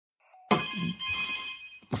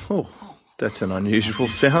Oh, that's an unusual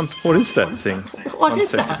sound. What is that thing? What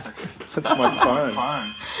is that? That's my phone.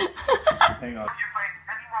 Hang on.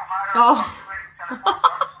 Oh.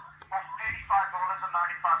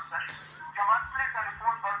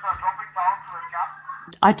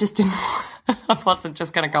 I just didn't. I wasn't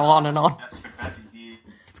just going to go on and on.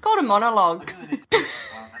 It's called a monologue.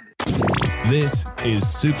 This is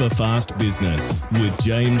Superfast Business with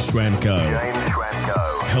James Schramko.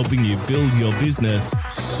 Helping you build your business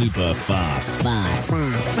super fast.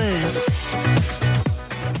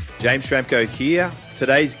 James Schramko here.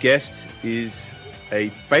 Today's guest is a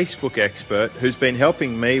Facebook expert who's been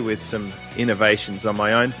helping me with some innovations on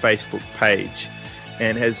my own Facebook page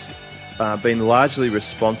and has been largely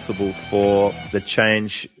responsible for the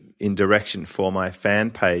change in direction for my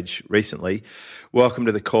fan page recently. Welcome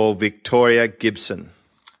to the call, Victoria Gibson.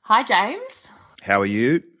 Hi, James. How are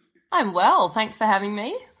you? I'm well. Thanks for having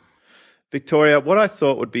me. Victoria, what I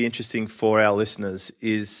thought would be interesting for our listeners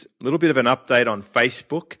is a little bit of an update on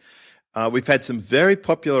Facebook. We've had some very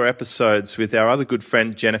popular episodes with our other good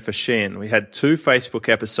friend, Jennifer Sheehan. We had 2 Facebook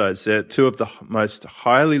episodes. They're 2 of the most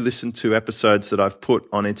highly listened to episodes that I've put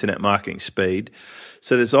on Internet Marketing Speed.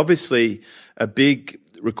 So there's obviously a big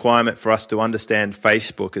requirement for us to understand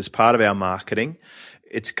Facebook as part of our marketing.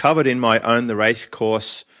 It's covered in my Own the Race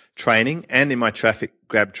course training and in my traffic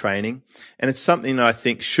grab training. And it's something that I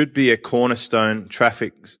think should be a cornerstone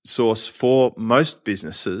traffic source for most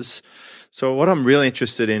businesses. So what I'm really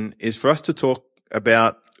interested in is for us to talk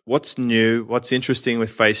about what's new, what's interesting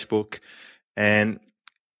with Facebook. And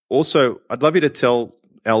also, I'd love you to tell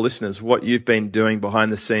our listeners what you've been doing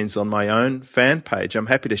behind the scenes on my own fan page. I'm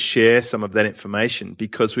happy to share some of that information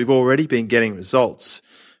because we've already been getting results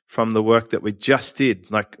from the work that we just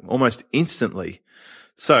did, like almost instantly.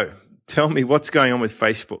 So tell me what's going on with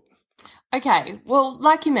Facebook. Okay, well,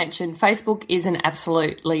 like you mentioned, Facebook is an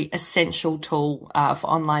absolutely essential tool for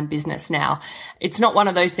online business now. It's not one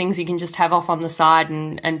of those things you can just have off on the side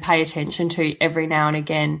and pay attention to every now and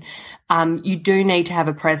again. You do need to have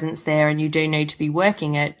a presence there and you do need to be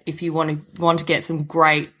working it if you want to get some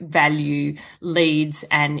great value leads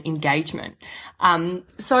and engagement.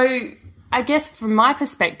 So I guess from my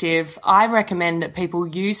perspective, I recommend that people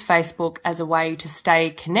use Facebook as a way to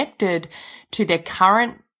stay connected to their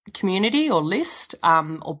current community or list,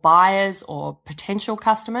 or buyers or potential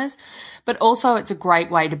customers, but also it's a great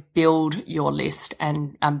way to build your list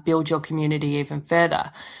and build your community even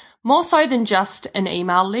further. More so than just an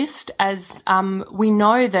email list, as we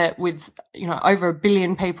know that with over 1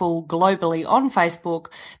 billion people globally on Facebook,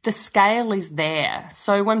 the scale is there.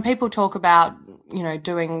 So when people talk about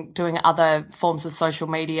doing other forms of social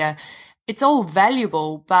media, it's all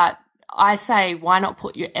valuable, but I say, why not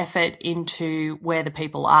put your effort into where the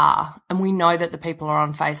people are? And we know that the people are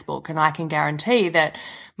on Facebook, and I can guarantee that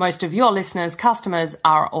most of your listeners, customers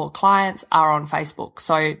or clients are on Facebook.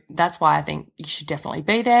 So that's why I think you should definitely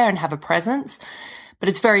be there and have a presence. But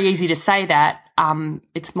it's very easy to say that.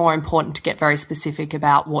 It's more important to get very specific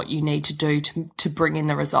about what you need to do to bring in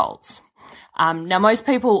the results. Now, most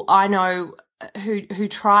people I know who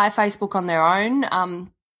try Facebook on their own,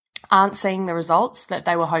 aren't seeing the results that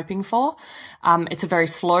they were hoping for. It's a very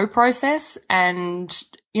slow process and,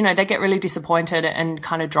 they get really disappointed and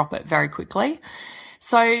kind of drop it very quickly.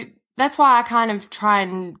 So that's why I kind of try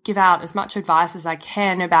and give out as much advice as I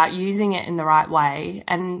can about using it in the right way.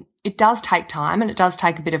 And it does take time and it does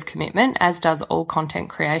take a bit of commitment, as does all content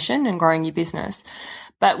creation and growing your business.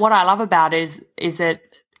 But what I love about it is that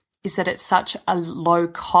it's such a low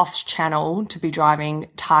cost channel to be driving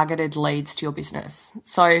targeted leads to your business.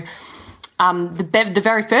 So the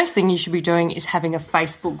very first thing you should be doing is having a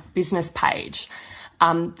Facebook business page.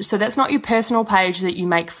 So that's not your personal page that you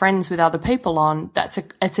make friends with other people on.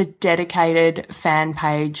 It's a dedicated fan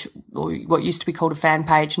page, or what used to be called a fan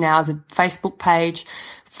page now is a Facebook page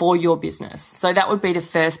for your business. So that would be the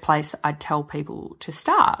first place I'd tell people to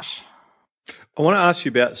start. I want to ask you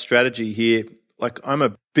about strategy here. Like, I'm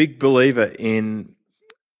a big believer in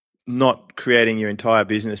not creating your entire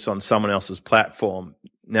business on someone else's platform.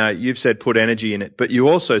 Now, you've said put energy in it, but you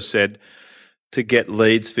also said to get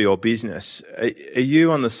leads for your business. Are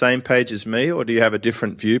you on the same page as me, or do you have a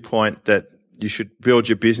different viewpoint that you should build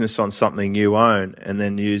your business on something you own and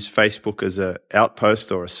then use Facebook as an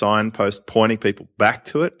outpost or a signpost pointing people back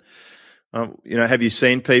to it? Have you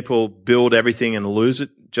seen people build everything and lose it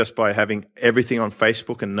just by having everything on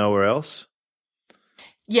Facebook and nowhere else?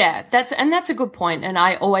 Yeah, that's a good point. And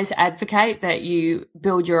I always advocate that you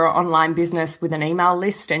build your online business with an email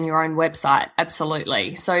list and your own website.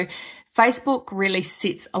 Absolutely. So Facebook really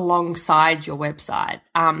sits alongside your website.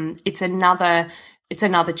 It's another it's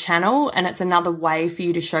another channel and it's another way for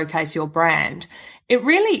you to showcase your brand. It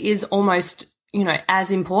really is almost,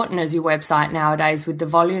 as important as your website nowadays with the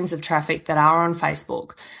volumes of traffic that are on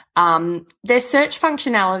Facebook. Their search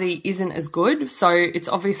functionality isn't as good, so it's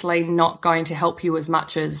obviously not going to help you as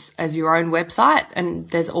much as your own website, and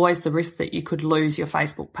there's always the risk that you could lose your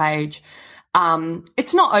Facebook page.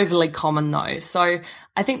 It's not overly common though, so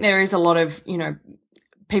I think there is a lot of,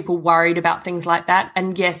 people worried about things like that.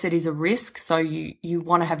 And yes, it is a risk. So you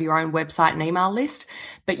want to have your own website and email list,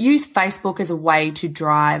 but use Facebook as a way to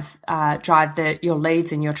drive your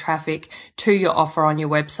leads and your traffic to your offer on your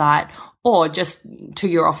website, or just to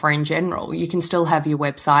your offer in general. You can still have your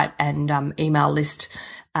website and email list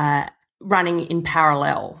running in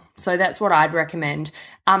parallel. So that's what I'd recommend.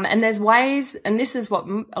 And there's ways, and this is what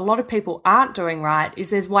a lot of people aren't doing right,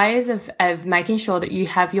 is there's ways of making sure that you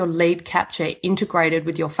have your lead capture integrated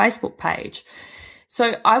with your Facebook page.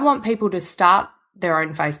 So I want people to start their own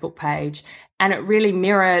Facebook page and it really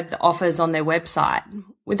mirror the offers on their website.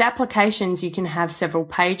 With applications, you can have several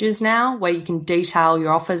pages now where you can detail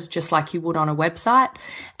your offers just like you would on a website.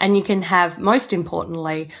 And you can have, most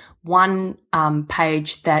importantly, one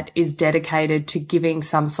page that is dedicated to giving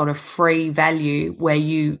some sort of free value where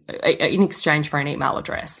you, in exchange for an email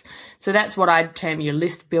address. So that's what I'd term your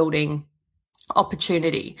list building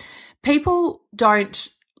opportunity. People don't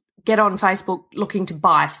get on Facebook looking to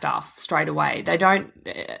buy stuff straight away. They don't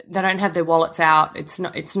have their wallets out.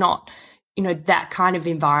 It's not that kind of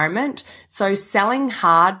environment. So selling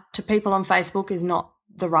hard to people on Facebook is not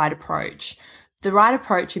the right approach. The right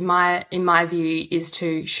approach in my view is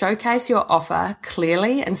to showcase your offer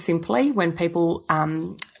clearly and simply when people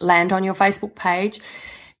land on your Facebook page.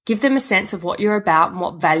 Give them a sense of what you're about and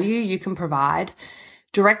what value you can provide.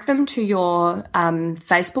 Direct them to your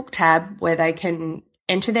Facebook tab where they can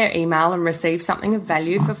enter their email and receive something of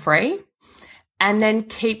value for free, and then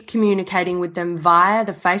keep communicating with them via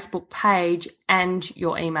the Facebook page and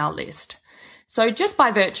your email list. So just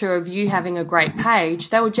by virtue of you having a great page,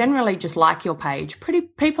 they will generally just like your page.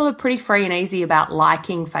 People are pretty free and easy about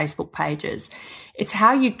liking Facebook pages. It's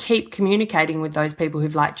how you keep communicating with those people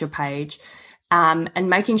who've liked your page, and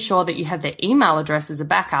making sure that you have their email address as a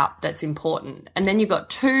backup that's important. And then you've got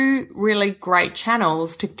two really great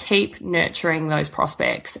channels to keep nurturing those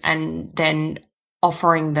prospects and then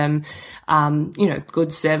offering them,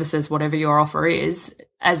 goods, services, whatever your offer is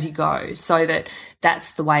as you go, so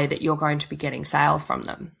that's the way that you're going to be getting sales from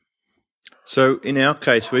them. So in our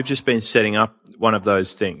case, we've just been setting up one of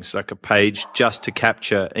those things, like a page just to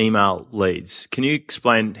capture email leads. Can you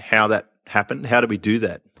explain how that happened? How do we do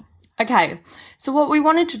that? Okay, so what we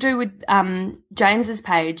wanted to do with James's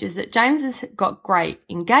page is that James has got great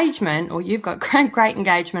engagement, or you've got great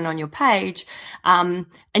engagement on your page, and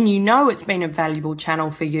it's been a valuable channel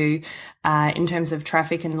for you in terms of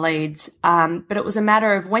traffic and leads. But it was a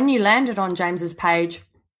matter of when you landed on James's page,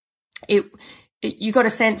 you got a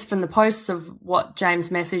sense from the posts of what James'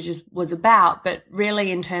 message was about, but really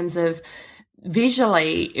in terms of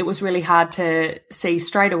visually, it was really hard to see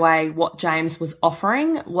straight away what James was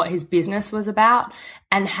offering, what his business was about,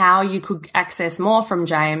 and how you could access more from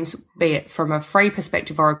James, be it from a free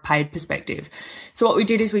perspective or a paid perspective. So what we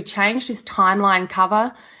did is we changed his timeline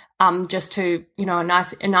cover just to, a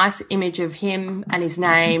nice image of him and his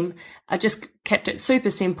name. I just kept it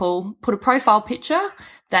super simple, put a profile picture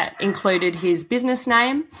that included his business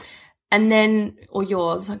name. And then, or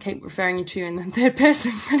yours, I keep referring you to in the third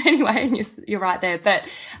person, but anyway, and you're right there. But,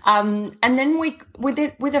 and then with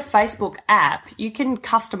a Facebook app, you can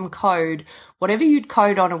custom code whatever you'd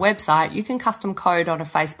code on a website, you can custom code on a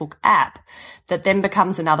Facebook app that then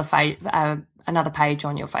becomes another page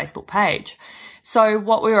on your Facebook page. So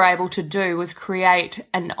what we were able to do was create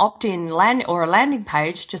an opt-in landing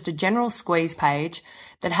page, just a general squeeze page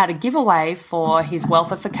that had a giveaway for his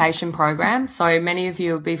wealthification program. So many of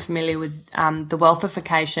you will be familiar with the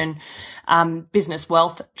wealthification business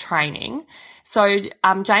wealth training. So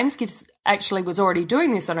James was already doing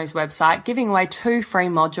this on his website, giving away 2 free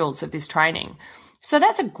modules of this training. So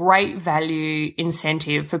that's a great value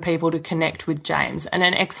incentive for people to connect with James and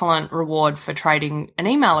an excellent reward for trading an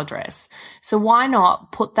email address. So why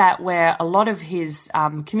not put that where a lot of his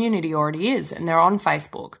community already is, and they're on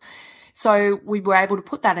Facebook. So we were able to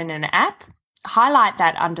put that in an app, highlight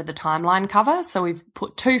that under the timeline cover. So we've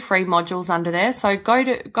put 2 free modules under there. So go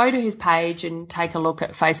to his page and take a look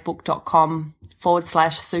at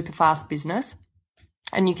facebook.com/SuperFastBusiness,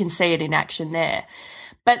 and you can see it in action there.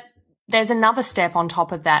 But there's another step on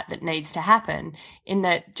top of that needs to happen, in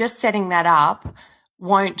that just setting that up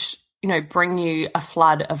won't bring you a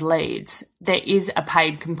flood of leads, there is a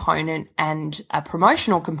paid component and a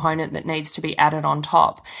promotional component that needs to be added on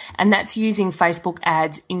top. And that's using Facebook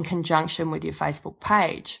ads in conjunction with your Facebook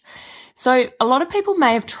page. So a lot of people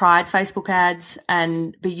may have tried Facebook ads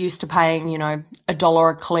and be used to paying,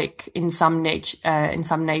 $1 a click in some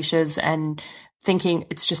niches and thinking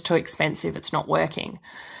it's just too expensive. It's not working.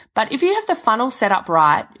 But if you have the funnel set up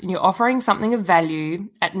right and you're offering something of value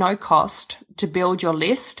at no cost to build your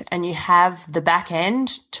list, and you have the back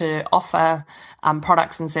end to offer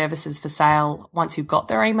products and services for sale once you've got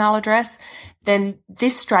their email address, then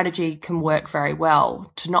this strategy can work very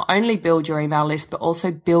well to not only build your email list, but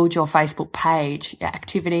also build your Facebook page, your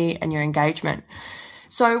activity and your engagement.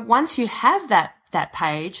 So once you have that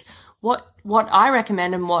page, what I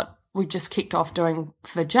recommend and what we've just kicked off doing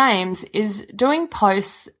for James is doing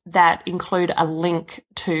posts that include a link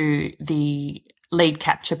to the lead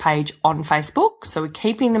capture page on Facebook. So we're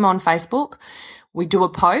keeping them on Facebook. We do a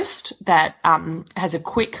post that has a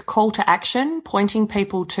quick call to action, pointing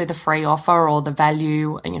people to the free offer or the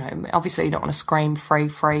value. Obviously you don't want to scream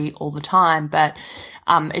free all the time, but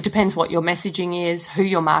it depends what your messaging is, who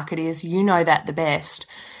your market is. You know that the best.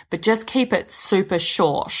 But just keep it super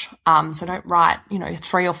short. So don't write,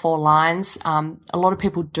 3 or 4 lines. A lot of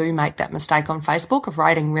people do make that mistake on Facebook of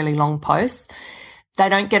writing really long posts. They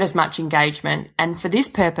don't get as much engagement. And for this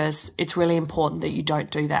purpose, it's really important that you don't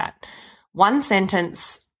do that. 1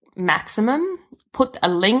 sentence maximum. Put a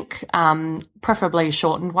link, preferably a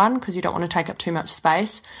shortened one because you don't want to take up too much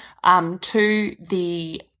space, to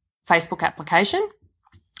the Facebook application.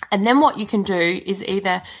 And then what you can do is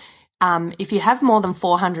either if you have more than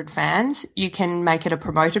 400 fans, you can make it a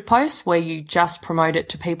promoted post where you just promote it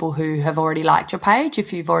to people who have already liked your page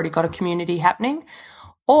if you've already got a community happening.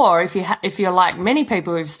 Or if you're like many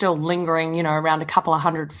people who've still lingering, around a couple of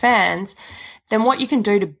hundred fans, then what you can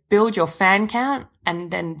do to build your fan count,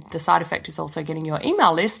 and then the side effect is also getting your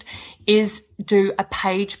email list, is do a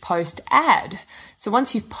page post ad. So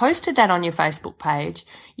once you've posted that on your Facebook page,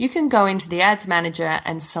 you can go into the ads manager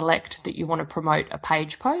and select that you want to promote a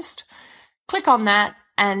page post. Click on that,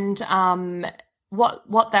 and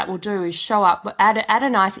what that will do is show up, add a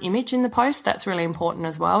nice image in the post. That's really important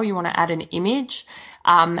as well. You want to add an image.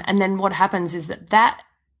 And then what happens is that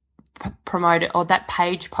promoted or that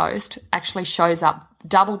page post actually shows up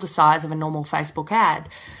double the size of a normal Facebook ad.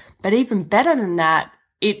 But even better than that,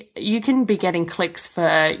 you can be getting clicks for,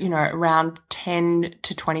 around 10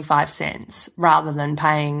 to 25 cents rather than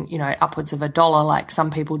paying, upwards of $1 like some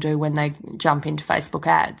people do when they jump into Facebook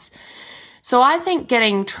ads. So I think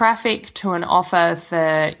getting traffic to an offer for,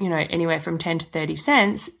 anywhere from 10 to 30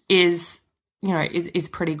 cents is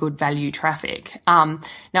pretty good value traffic. Now,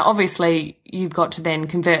 obviously, you've got to then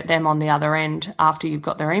convert them on the other end after you've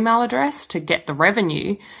got their email address to get the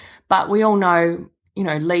revenue. But we all know,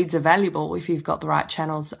 leads are valuable if you've got the right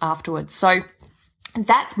channels afterwards. So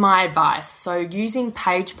that's my advice. So using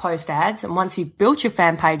page post ads, and once you've built your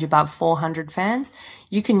fan page above 400 fans,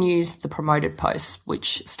 you can use the promoted posts,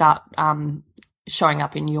 which start showing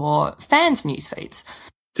up in your fans' news feeds.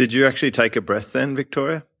 Did you actually take a breath then,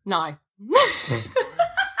 Victoria? No. I was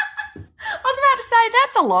about to say,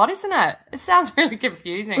 that's a lot, isn't it? It sounds really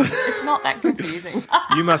confusing. It's not that confusing.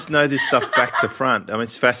 You must know this stuff back to front. I mean,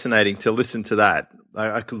 it's fascinating to listen to that.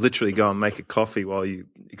 I could literally go and make a coffee while you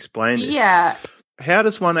explain this. Yeah. How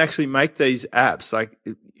does one actually make these apps? Like,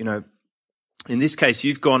 in this case,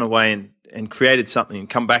 you've gone away and created something and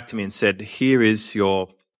come back to me and said, here is your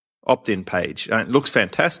opt-in page. And it looks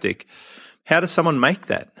fantastic. How does someone make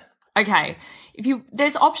that? Okay.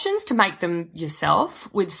 There's options to make them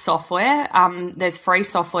yourself with software. There's free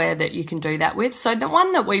software that you can do that with. So the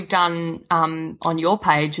one that we've done on your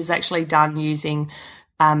page was actually done using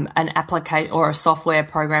an application or a software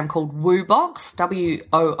program called Woobox,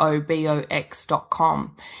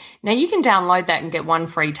 WOOBOX.com. Now you can download that and get one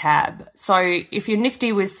free tab. So if you're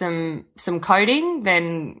nifty with some coding,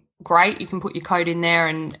 then great, you can put your code in there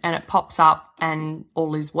and it pops up and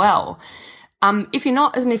all is well. If you're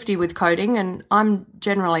not as nifty with coding, and I'm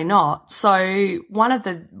generally not, so one of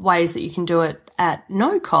the ways that you can do it at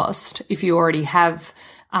no cost, if you already have,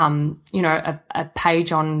 a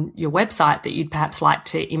page on your website that you'd perhaps like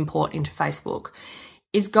to import into Facebook,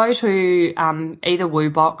 is go to either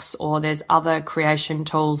Woobox, or there's other creation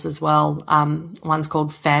tools as well. One's called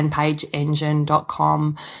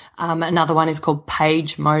fanpageengine.com. Another one is called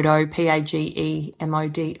PageModo,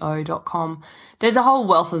 PageModo.com. There's a whole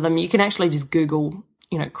wealth of them. You can actually just Google,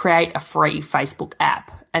 create a free Facebook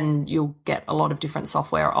app, and you'll get a lot of different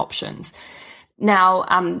software options. Now,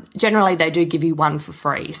 generally they do give you one for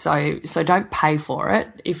free, so don't pay for it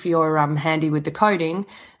if you're handy with the coding.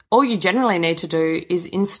 all you generally need to do is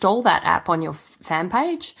install that app on your fan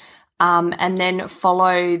page, and then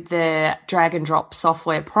follow the drag and drop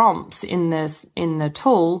software prompts in the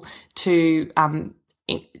tool to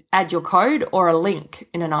add your code or a link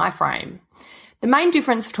in an iframe. The main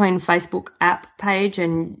difference between Facebook app page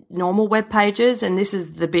and normal web pages, and this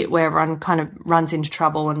is the bit where everyone kind of runs into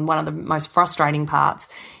trouble and one of the most frustrating parts,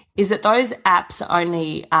 is that those apps are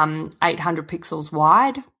only 800 pixels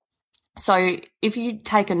wide. So if you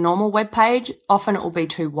take a normal web page, often it will be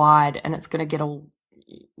too wide and it's going to get all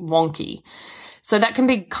wonky. So that can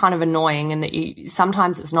be kind of annoying, and that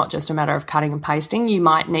sometimes it's not just a matter of cutting and pasting. You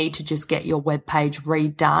might need to just get your web page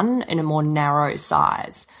redone in a more narrow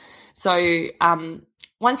size. So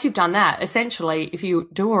once you've done that, essentially, if you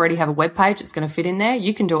do already have a web page that's going to fit in there,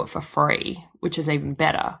 you can do it for free, which is even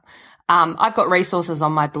better. I've got resources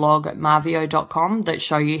on my blog at marvio.com that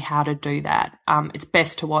show you how to do that. It's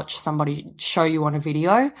best to watch somebody show you on a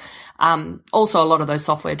video. Also, a lot of those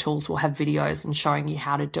software tools will have videos and showing you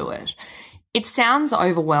how to do it. It sounds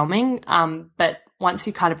overwhelming, but once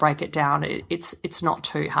you kind of break it down, it's not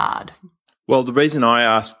too hard. Well, the reason I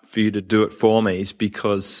asked for you to do it for me is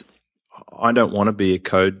because I don't want to be a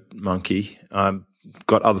code monkey. I've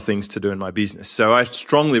got other things to do in my business. So I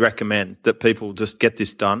strongly recommend that people just get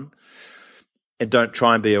this done and don't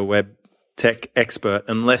try and be a web tech expert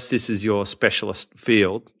unless this is your specialist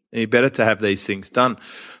field. And you're better to have these things done.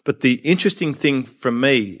 But the interesting thing from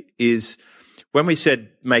me is when we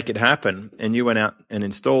said make it happen and you went out and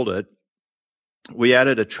installed it, we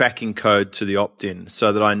added a tracking code to the opt-in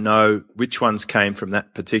so that I know which ones came from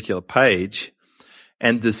that particular page.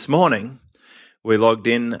 And this morning, we logged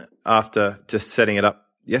in after just setting it up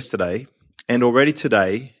yesterday, and already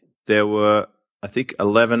today there were, I think,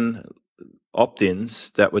 11 opt-ins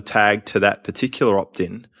that were tagged to that particular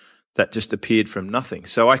opt-in that just appeared from nothing.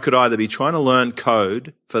 So I could either be trying to learn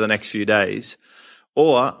code for the next few days,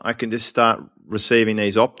 or I can just start receiving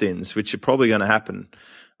these opt-ins, which are probably going to happen.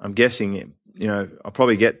 I'm guessing, I'll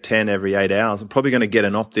probably get 10 every 8 hours. I'm probably going to get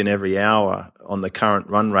an opt-in every hour on the current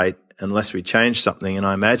run rate unless we change something, and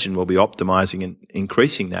I imagine we'll be optimizing and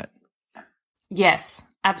increasing that. Yes,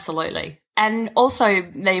 absolutely. And also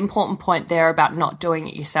the important point there about not doing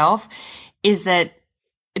it yourself is that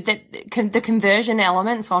the conversion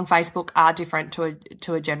elements on Facebook are different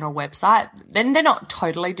to a general website. Then they're not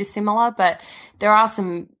totally dissimilar, but there are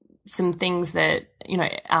some things that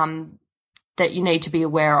that you need to be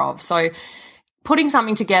aware of. So putting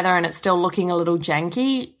something together and it's still looking a little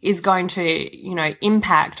janky is going to,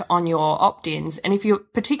 impact on your opt-ins. And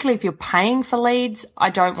particularly if you're paying for leads, I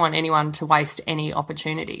don't want anyone to waste any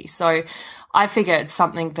opportunity. So I figure it's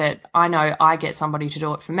something that I know I get somebody to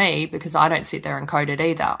do it for me because I don't sit there and code it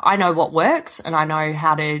either. I know what works and I know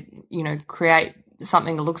how to, create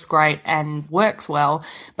something that looks great and works well,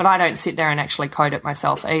 but I don't sit there and actually code it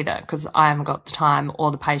myself either because I haven't got the time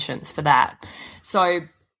or the patience for that. So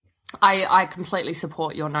I completely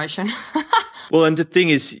support your notion. Well, and the thing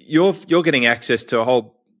is, you're getting access to a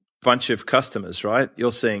whole bunch of customers, right?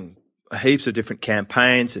 You're seeing heaps of different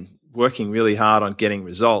campaigns and working really hard on getting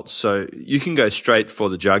results. So you can go straight for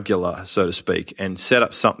the jugular, so to speak, and set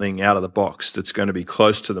up something out of the box that's going to be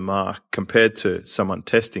close to the mark compared to someone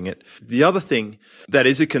testing it. The other thing that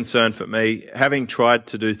is a concern for me, having tried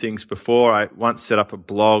to do things before, I once set up a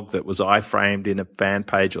blog that was iframed in a fan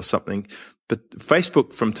page or something. But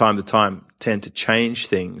Facebook from time to time tend to change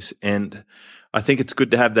things, and I think it's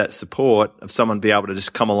good to have that support of someone be able to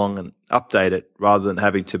just come along and update it rather than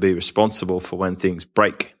having to be responsible for when things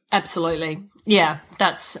break. Absolutely. Yeah,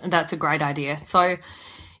 that's a great idea. So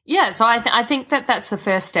yeah, so I think that's the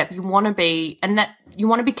first step. You want to be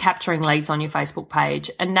capturing leads on your Facebook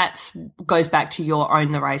page, and that goes back to your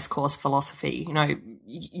own the race course philosophy.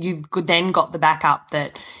 You've then got the backup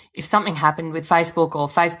that if something happened with Facebook or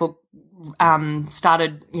Facebook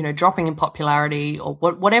started, dropping in popularity or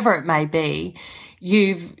whatever it may be,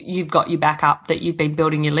 you've got your backup that you've been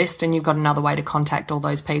building your list and you've got another way to contact all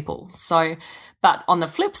those people. So, but on the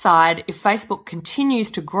flip side, if Facebook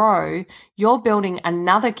continues to grow, you're building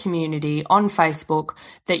another community on Facebook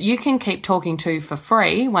that you can keep talking to for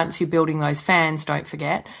free once you're building those fans, don't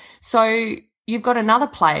forget. So you've got another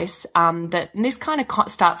place that this kind of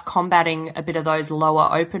starts combating a bit of those lower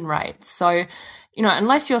open rates. So,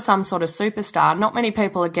 unless you're some sort of superstar, not many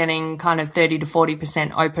people are getting kind of 30 to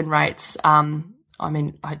 40% open rates.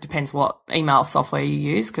 It depends what email software you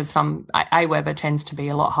use because some Aweber tends to be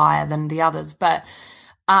a lot higher than the others. But,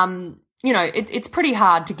 it's pretty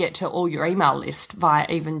hard to get to all your email list by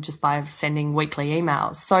sending weekly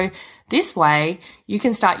emails. So this way you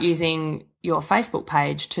can start using your Facebook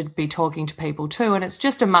page to be talking to people too. And it's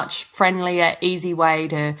just a much friendlier, easy way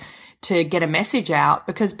to get a message out,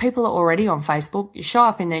 because people are already on Facebook. You show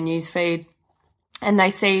up in their newsfeed and they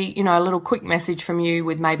see, a little quick message from you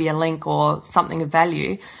with maybe a link or something of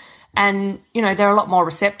value. And, they're a lot more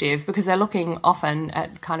receptive because they're looking often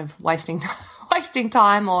at kind of wasting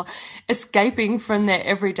time or escaping from their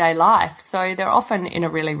everyday life. So they're often in a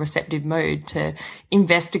really receptive mood to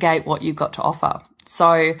investigate what you've got to offer.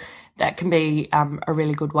 So that can be a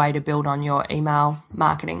really good way to build on your email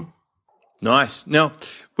marketing. Nice. Now,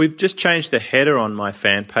 we've just changed the header on my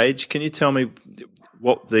fan page. Can you tell me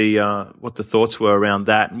what the thoughts were around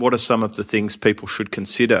that, and what are some of the things people should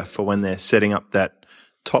consider for when they're setting up that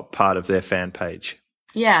top part of their fan page?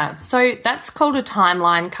 Yeah, so that's called a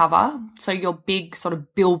timeline cover. So your big sort of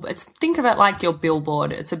think of it like your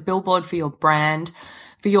billboard. It's a billboard for your brand,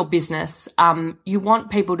 for your business. You want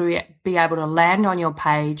people to be able to land on your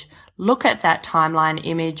page, look at that timeline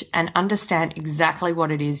image and understand exactly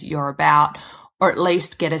what it is you're about, or at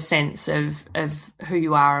least get a sense of who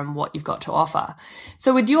you are and what you've got to offer.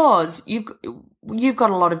 So with yours, you've got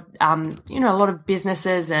a lot of a lot of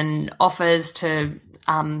businesses and offers to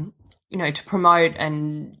to promote,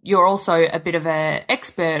 and you're also a bit of an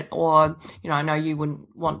expert, or I know you wouldn't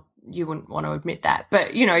want to admit that,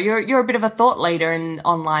 but you're a bit of a thought leader in the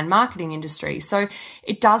online marketing industry. So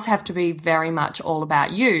it does have to be very much all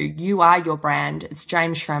about you. You are your brand. It's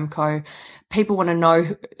James Schramko. People want to know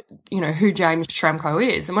who James Schramko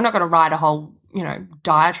is, and we're not going to write a whole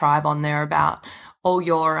diatribe on there about all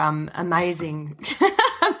your amazing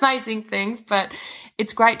amazing things, but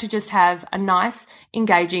it's great to just have a nice,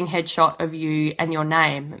 engaging headshot of you and your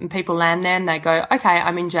name. And people land there and they go, okay,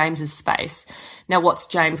 I'm in James's space. Now, what's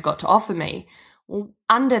James got to offer me? Well,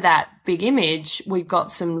 under that big image, we've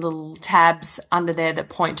got some little tabs under there that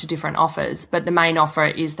point to different offers, but the main offer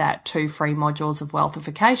is that 2 free modules of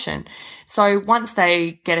wealthification. So once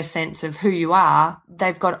they get a sense of who you are,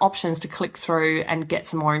 they've got options to click through and get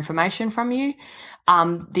some more information from you.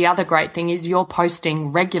 The other great thing is you're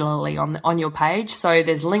posting regularly on your page. So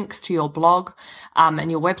there's links to your blog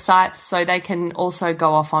and your websites, so they can also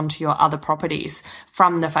go off onto your other properties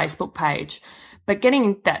from the Facebook page. But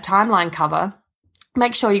getting that timeline cover,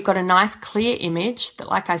 make sure you've got a nice clear image that,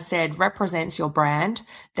 like I said, represents your brand.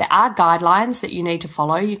 There are guidelines that you need to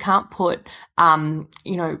follow. You can't put,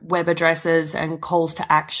 web addresses and calls to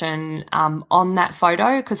action on that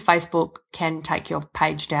photo, because Facebook can take your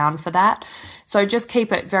page down for that. So just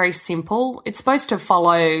keep it very simple. It's supposed to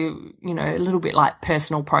follow, a little bit like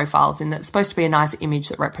personal profiles, in that it's supposed to be a nice image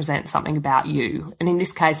that represents something about you. And in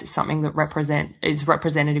this case, it's something that is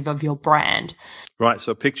representative of your brand. Right.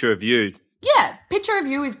 So a picture of you. Yeah, picture of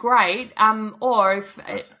you is great. Or if,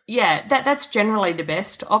 that's generally the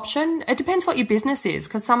best option. It depends what your business is,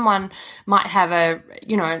 because someone might have an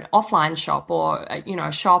offline shop, or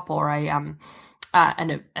a shop, or an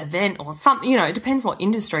event or something. It depends what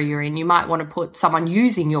industry you're in. You might want to put someone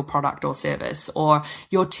using your product or service, or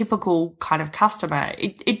your typical kind of customer.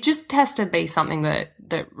 It just has to be something that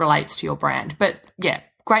relates to your brand. But yeah.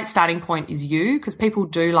 Great starting point is you, because people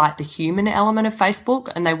do like the human element of Facebook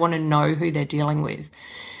and they want to know who they're dealing with.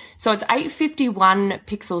 So it's 851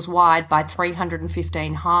 pixels wide by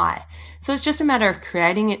 315 high. So it's just a matter of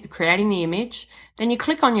creating the image. Then you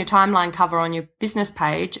click on your timeline cover on your business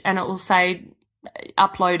page and it will say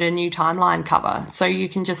upload a new timeline cover. So you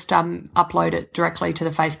can just upload it directly to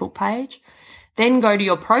the Facebook page. Then go to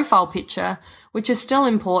your profile picture, which is still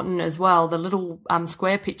important as well, the little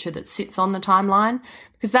square picture that sits on the timeline,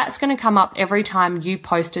 because that's going to come up every time you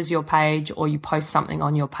post as your page, or you post something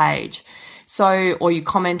on your page. So, or you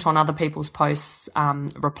comment on other people's posts,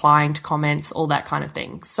 replying to comments, all that kind of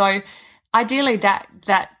thing. So ideally that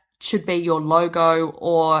should be your logo,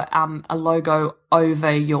 or a logo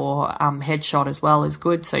over your headshot as well is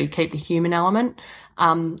good. So you keep the human element.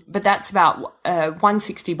 But that's about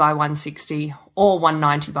 160 by 160 or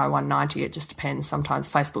 190 by 190. It just depends. Sometimes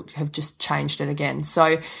Facebook have just changed it again.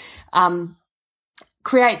 So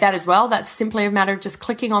create that as well. That's simply a matter of just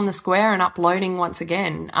clicking on the square and uploading once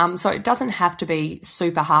again. So it doesn't have to be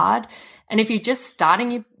super hard. And if you're just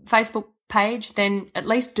starting your Facebook page, then at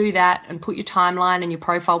least do that and put your timeline and your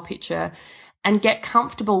profile picture and get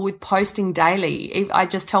comfortable with posting daily. I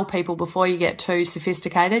just tell people, before you get too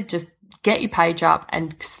sophisticated, just get your page up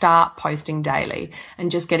and start posting daily,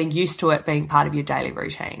 and just getting used to it being part of your daily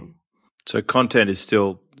routine. So content is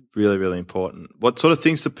still really, really important. What sort of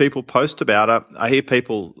things do people post about? I hear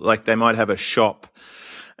people, like, they might have a shop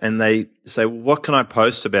and they say, well, what can I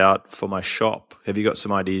post about for my shop? Have you got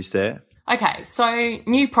some ideas there? Okay, so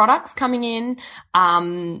new products coming in,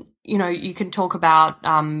 you can talk about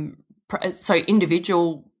so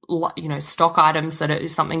individual, stock items that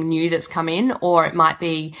is something new that's come in, or it might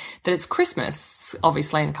be that it's Christmas.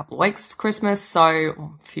 Obviously, in a couple of weeks, it's Christmas, so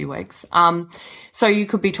a few weeks. So you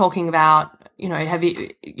could be talking about,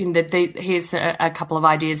 here's a couple of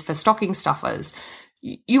ideas for stocking stuffers.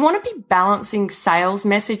 You want to be balancing sales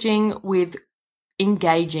messaging with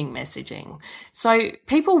engaging messaging. So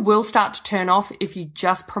people will start to turn off if you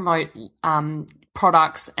just promote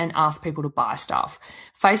products and ask people to buy stuff.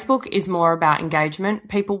 Facebook is more about engagement.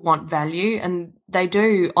 People want value, and they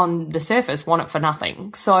do on the surface want it for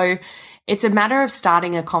nothing. So it's a matter of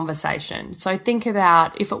starting a conversation. So think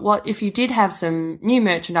about if you did have some new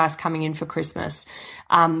merchandise coming in for Christmas,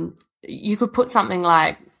 you could put something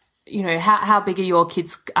like, how big are your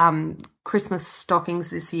kids' Christmas stockings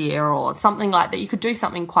this year, or something like that. You could do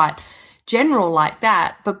something quite general like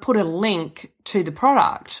that, but put a link to the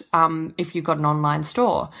product if you've got an online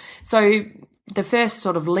store. So the first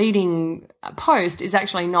sort of leading post is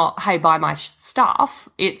actually not, hey, buy my stuff.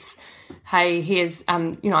 It's, hey, here's,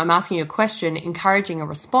 I'm asking you a question, encouraging a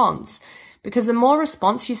response. Because the more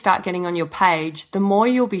response you start getting on your page, the more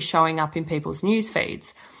you'll be showing up in people's news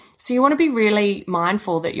feeds. So you want to be really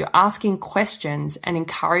mindful that you're asking questions and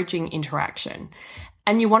encouraging interaction.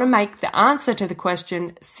 And you want to make the answer to the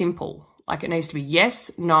question simple. Like, it needs to be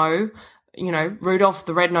yes, no, Rudolph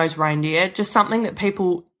the Red-Nosed Reindeer, just something that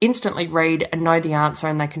people instantly read and know the answer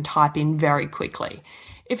and they can type in very quickly.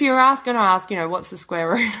 If you're going to ask, what's the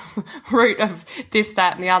square root of this,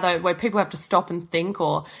 that, and the other, where people have to stop and think,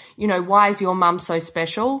 or, why is your mum so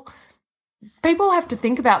special? People have to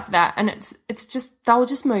think about that, and it's just, they'll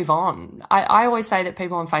just move on. I always say that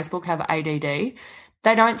people on Facebook have ADD.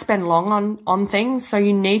 They don't spend long on things, so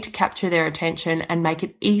you need to capture their attention and make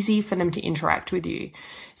it easy for them to interact with you.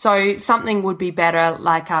 So something would be better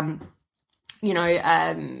like, how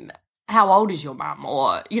old is your mum?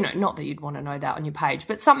 Or, not that you'd want to know that on your page,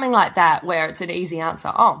 but something like that where it's an easy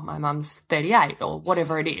answer. Oh, my mum's 38 or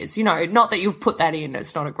whatever it is. Not that you put that in.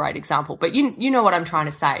 It's not a great example, but you know what I'm trying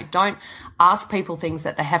to say. Don't ask people things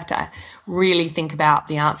that they have to really think about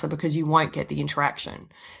the answer, because you won't get the interaction.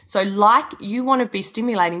 So you want to be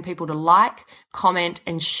stimulating people to like, comment,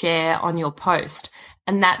 and share on your post.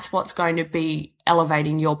 And that's what's going to be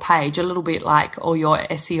elevating your page, a little bit like all your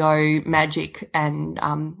SEO magic and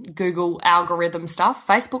Google algorithm stuff.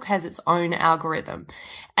 Facebook has its own algorithm,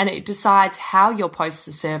 and it decides how your posts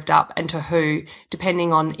are served up and to who,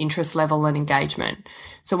 depending on interest level and engagement.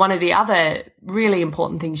 So one of the other really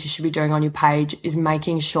important things you should be doing on your page is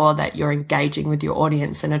making sure that you're engaging with your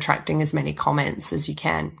audience and attracting as many comments as you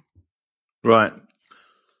can. Right.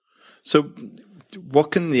 So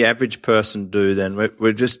what can the average person do then?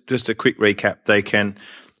 We're just a quick recap. They can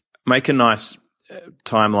make a nice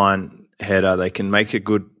timeline header. They can make a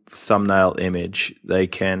good thumbnail image. They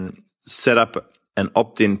can set up an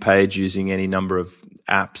opt-in page using any number of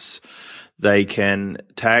apps. They can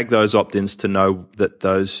tag those opt-ins to know that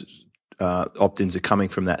those opt-ins are coming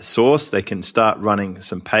from that source. They can start running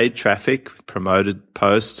some paid traffic, promoted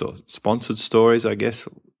posts or sponsored stories, I guess.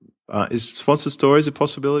 Is sponsored stories a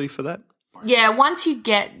possibility for that? Yeah,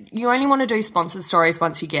 you only want to do sponsored stories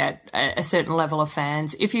once you get a certain level of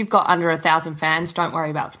fans. If you've got under 1,000 fans, don't worry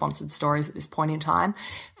about sponsored stories at this point in time.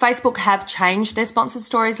 Facebook have changed their sponsored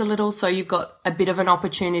stories a little, so you've got a bit of an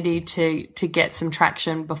opportunity to get some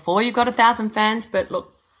traction before you've got 1,000 fans. But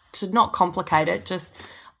look, to not complicate it,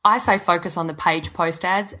 I say focus on the page post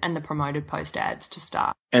ads and the promoted post ads to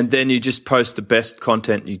start. And then you just post the best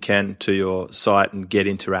content you can to your site and get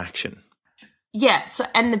interaction. Yeah,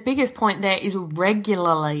 and the biggest point there is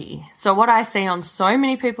regularly. So what I see on so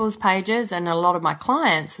many people's pages, and a lot of my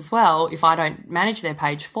clients as well, if I don't manage their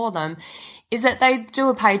page for them, is that they do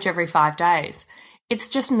a page every 5 days. It's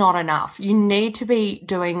just not enough. You need to be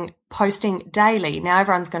posting daily. Now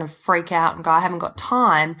everyone's going to freak out and go, I haven't got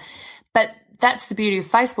time. But that's the beauty of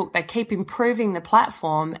Facebook. They keep improving the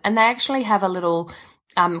platform, and they actually have a little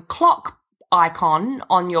clock icon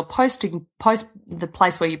on your the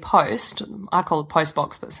place where you post. I call it post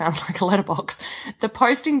box, but it sounds like a letterbox. The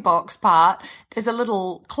posting box part, there's a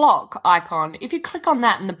little clock icon. If you click on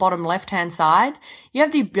that in the bottom left-hand side, you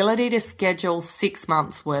have the ability to schedule 6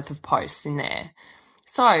 months worth of posts in there.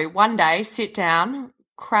 So one day, sit down,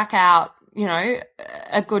 crack out,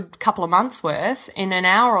 a good couple of months worth in an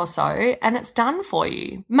hour or so, and it's done for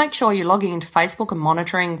you. Make sure you're logging into Facebook and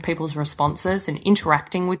monitoring people's responses and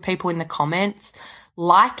interacting with people in the comments.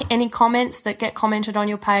 Like any comments that get commented on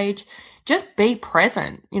your page. Just be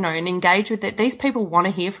present, and engage with it. These people want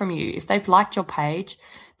to hear from you. If they've liked your page,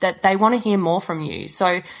 that they want to hear more from you.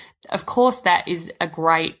 So, of course, that is a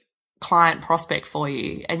great client prospect for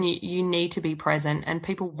you, and you need to be present, and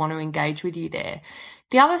people want to engage with you there.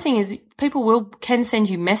 The other thing is people can send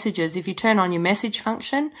you messages. If you turn on your message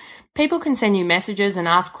function, people can send you messages and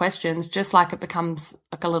ask questions, just like it becomes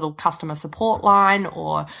like a little customer support line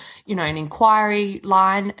or, an inquiry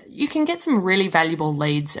line. You can get some really valuable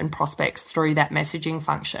leads and prospects through that messaging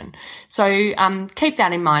function. So keep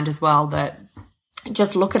that in mind as well, that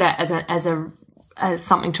just look at it as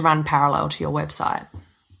something to run parallel to your website.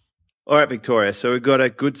 All right, Victoria. So we've got a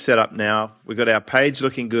good setup now. We've got our page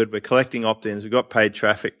looking good. We're collecting opt-ins. We've got paid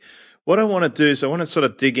traffic. What I want to do is I want to sort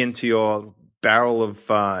of dig into your barrel of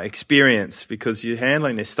experience, because you're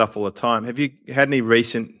handling this stuff all the time. Have you had any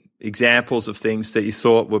recent examples of things that you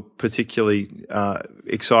thought were particularly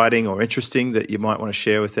exciting or interesting that you might want to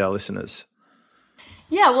share with our listeners?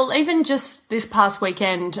 Yeah, well, even just this past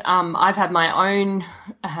weekend, I've had my own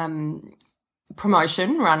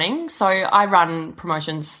promotion running. So I run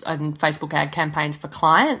promotions and Facebook ad campaigns for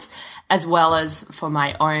clients as well as for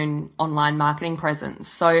my own online marketing presence.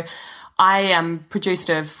 So I produced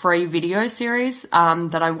a free video series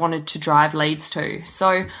that I wanted to drive leads to.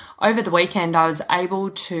 So over the weekend, I was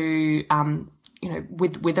able to,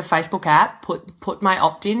 with a Facebook app, put my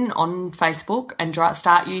opt-in on Facebook and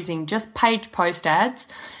start using just page post ads.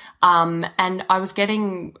 And I was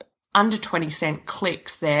getting under 20-cent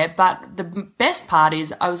clicks there. But the best part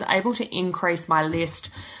is I was able to increase my list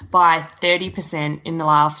by 30% in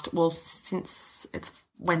the since it's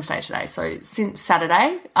Wednesday today, so since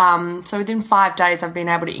Saturday. So within 5 days, I've been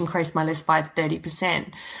able to increase my list by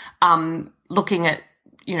 30%, looking at,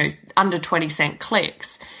 under 20-cent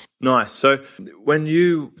clicks. Nice. So when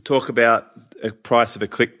you talk about a price of a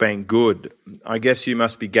click being good, I guess you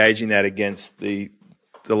must be gauging that against the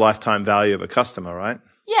lifetime value of a customer, right?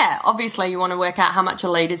 Yeah, obviously you want to work out how much a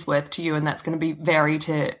lead is worth to you, and that's going to vary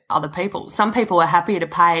to other people. Some people are happy to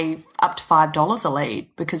pay up to $5 a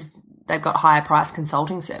lead because they've got higher price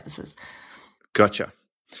consulting services. Gotcha.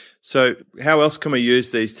 So how else can we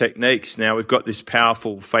use these techniques? Now we've got this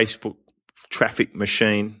powerful Facebook traffic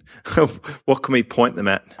machine. What can we point them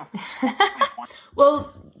at?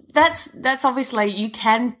 Well, that's obviously, you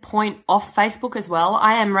can point off Facebook as well.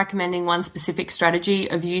 I am recommending one specific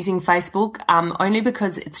strategy of using Facebook, only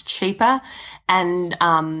because it's cheaper and,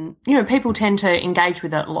 people tend to engage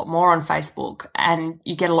with it a lot more on Facebook, and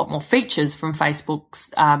you get a lot more features from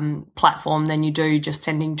Facebook's platform than you do just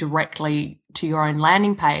sending directly to your own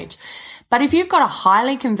landing page. But if you've got a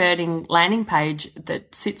highly converting landing page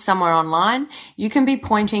that sits somewhere online, you can be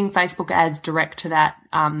pointing Facebook ads direct to that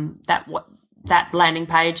landing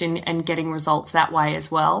page and getting results that way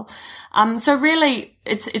as well. So really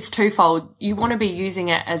it's twofold. You want to be using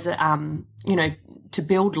it as to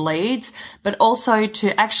build leads, but also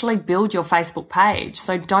to actually build your Facebook page.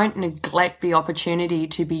 So don't neglect the opportunity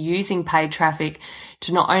to be using paid traffic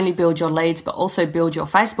to not only build your leads, but also build your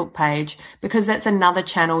Facebook page, because that's another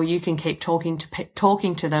channel you can keep talking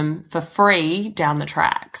to them for free down the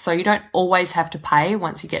track. So you don't always have to pay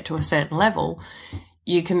once you get to a certain level.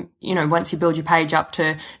 You can, once you build your page up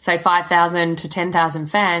to, say, 5,000 to 10,000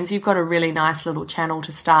 fans, you've got a really nice little channel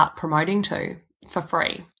to start promoting to for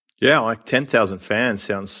free. Yeah, like 10,000 fans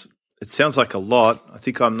sounds like a lot. I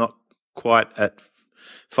think I'm not quite at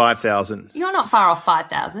 5,000. You're not far off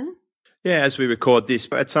 5,000. Yeah, as we record this,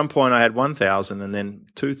 but at some point I had 1,000 and then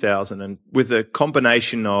 2,000. And with a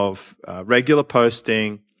combination of regular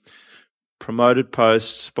posting, promoted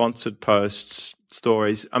posts, sponsored posts,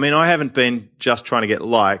 stories. I mean, I haven't been just trying to get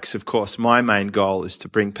likes. Of course, my main goal is to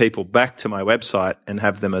bring people back to my website and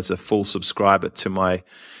have them as a full subscriber to my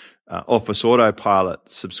Office Autopilot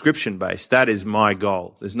subscription base. That is my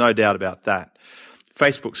goal. There's no doubt about that.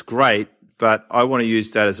 Facebook's great, but I want to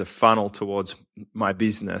use that as a funnel towards my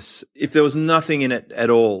business. If there was nothing in it at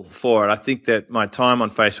all for it, I think that my time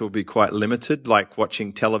on Facebook would be quite limited, like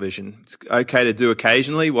watching television. It's okay to do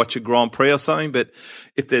occasionally, watch a Grand Prix or something, but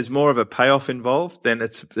if there's more of a payoff involved, then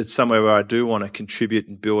it's somewhere where I do want to contribute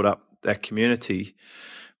and build up that community.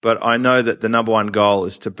 But I know that the number one goal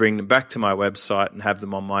is to bring them back to my website and have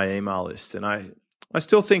them on my email list. And I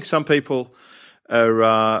still think some people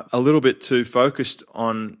are a little bit too focused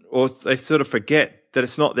on, or they sort of forget that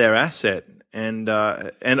it's not their asset. And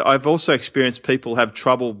I've also experienced people have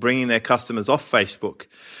trouble bringing their customers off Facebook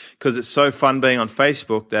because it's so fun being on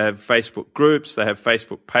Facebook. They have Facebook groups, they have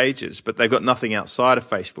Facebook pages, but they've got nothing outside of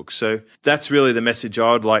Facebook. So that's really the message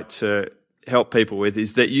I would like to help people with,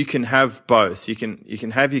 is that you can have both. You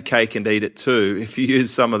can have your cake and eat it too if you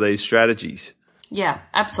use some of these strategies. Yeah,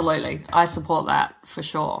 absolutely. I support that for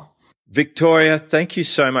sure. Victoria, thank you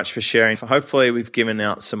so much for sharing. Hopefully we've given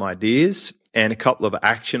out some ideas and a couple of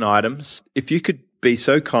action items. If you could be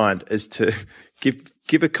so kind as to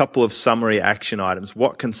give a couple of summary action items.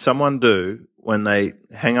 What can someone do when they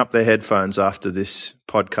hang up their headphones after this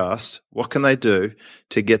podcast? What can they do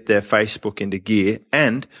to get their Facebook into gear?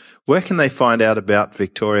 And where can they find out about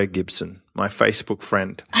Victoria Gibson, my Facebook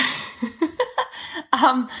friend?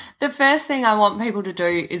 The first thing I want people to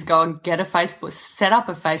do is go and set up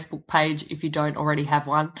a Facebook page if you don't already have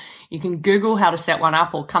one. You can Google how to set one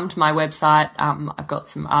up or come to my website. I've got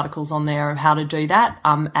some articles on there of how to do that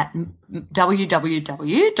at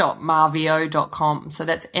www.marveo.com. So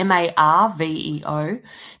that's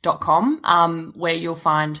marveo.com, where you'll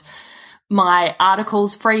find my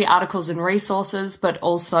articles, free articles and resources, but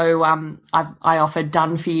also I offer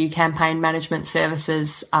done-for-you campaign management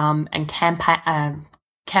services and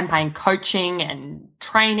campaign coaching and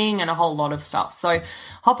training and a whole lot of stuff. So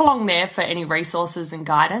hop along there for any resources and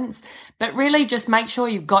guidance, but really just make sure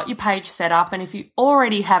you've got your page set up. And if you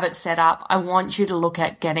already have it set up, I want you to look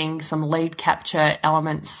at getting some lead capture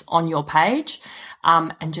elements on your page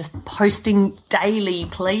and just posting daily,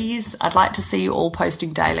 please. I'd like to see you all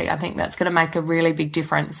posting daily. I think that's going to make a really big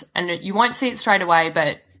difference. And you won't see it straight away,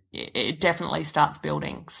 but it definitely starts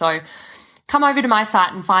building. So come over to my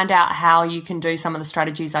site and find out how you can do some of the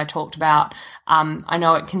strategies I talked about. I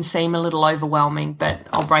know it can seem a little overwhelming, but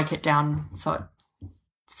I'll break it down so it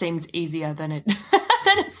seems easier than it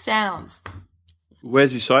than it sounds.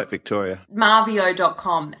 Where's your site, Victoria?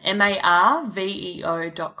 Marveo.com,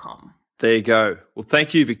 marveo.com. There you go. Well,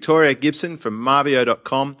 thank you, Victoria Gibson from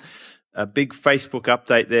marveo.com. A big Facebook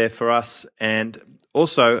update there for us. And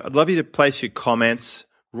also, I'd love you to place your comments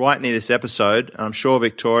right near this episode. I'm sure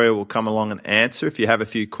Victoria will come along and answer if you have a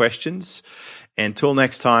few questions. Until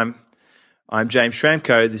next time, I'm James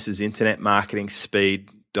Schramko. This is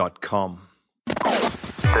internetmarketingspeed.com.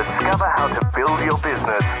 Discover how to build your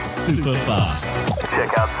business super fast.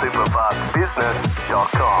 Check out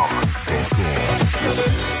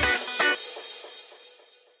SuperFastBusiness.com.